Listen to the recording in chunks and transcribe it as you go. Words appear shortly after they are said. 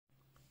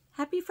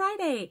Happy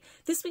Friday!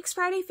 This week's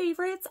Friday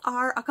favorites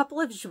are a couple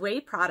of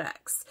Jouer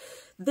products.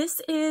 This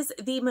is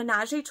the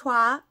Ménage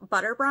Trois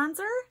Butter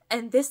Bronzer,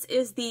 and this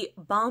is the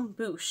Balm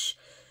Bouche.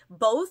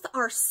 Both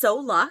are so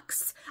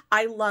luxe.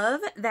 I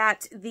love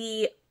that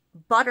the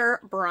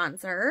Butter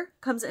Bronzer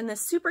comes in this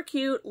super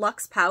cute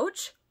luxe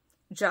pouch.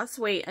 Just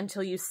wait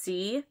until you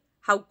see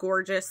how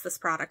gorgeous this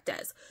product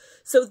is.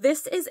 So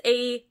this is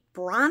a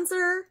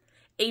bronzer,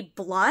 a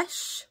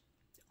blush,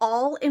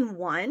 all in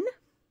one.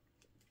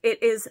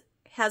 It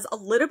has a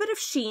little bit of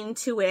sheen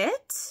to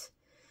it,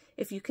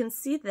 if you can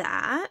see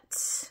that.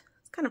 It's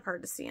kind of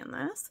hard to see in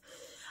this,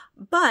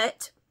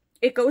 but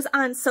it goes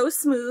on so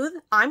smooth.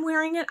 I'm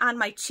wearing it on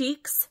my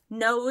cheeks,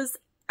 nose,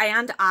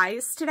 and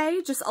eyes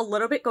today. Just a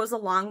little bit goes a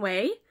long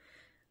way.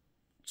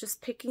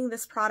 Just picking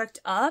this product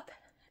up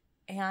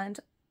and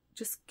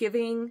just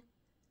giving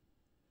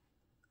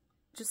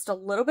just a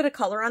little bit of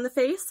color on the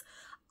face.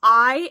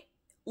 I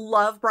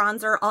love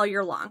bronzer all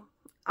year long.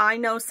 I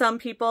know some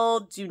people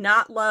do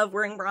not love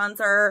wearing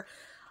bronzer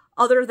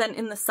other than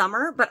in the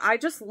summer, but I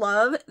just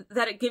love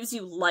that it gives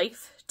you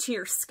life to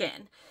your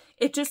skin.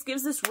 It just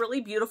gives this really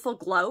beautiful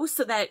glow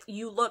so that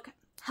you look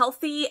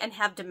healthy and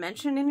have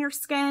dimension in your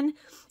skin.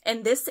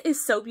 And this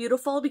is so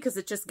beautiful because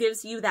it just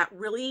gives you that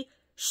really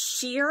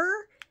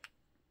sheer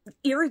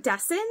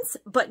iridescence,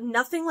 but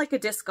nothing like a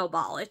disco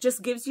ball. It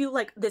just gives you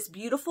like this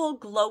beautiful,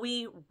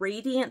 glowy,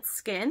 radiant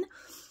skin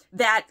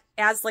that,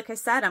 as like I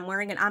said, I'm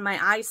wearing it on my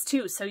eyes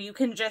too. So you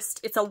can just,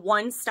 it's a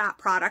one-stop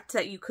product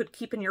that you could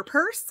keep in your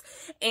purse,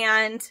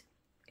 and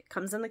it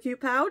comes in the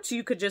cute pouch.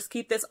 You could just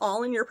keep this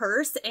all in your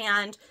purse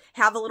and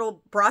have a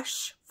little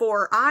brush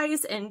for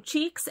eyes and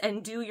cheeks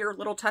and do your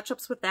little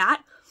touch-ups with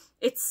that.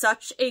 It's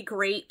such a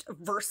great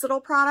versatile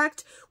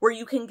product where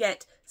you can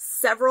get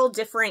several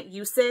different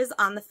uses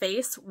on the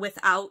face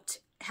without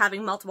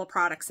having multiple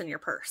products in your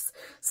purse.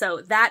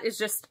 So that is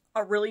just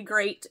a really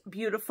great,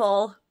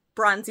 beautiful,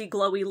 bronzy,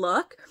 glowy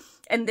look.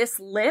 And this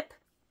lip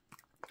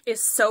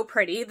is so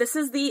pretty. This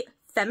is the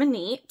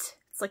Feminite.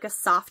 It's like a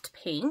soft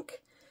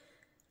pink.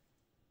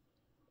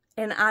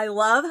 And I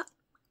love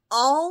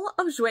all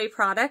of Jouer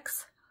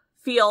products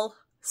feel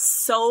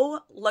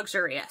so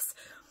luxurious.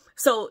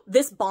 So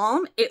this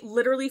balm, it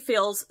literally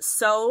feels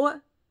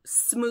so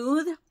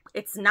smooth.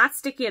 It's not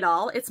sticky at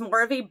all. It's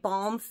more of a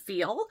balm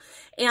feel,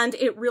 and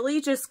it really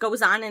just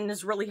goes on and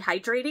is really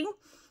hydrating.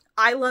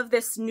 I love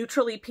this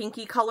neutrally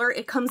pinky color.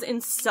 It comes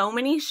in so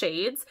many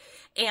shades,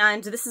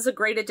 and this is a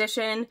great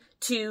addition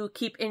to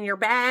keep in your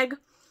bag,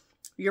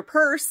 your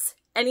purse,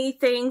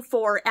 anything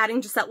for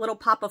adding just that little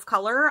pop of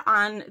color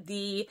on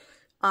the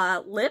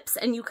lips.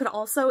 And you could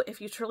also,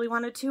 if you truly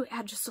wanted to,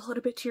 add just a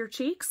little bit to your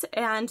cheeks,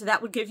 and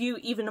that would give you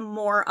even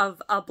more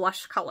of a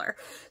blush color.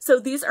 So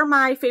these are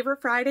my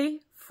favorite Friday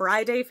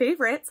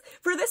favorites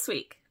for this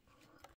week.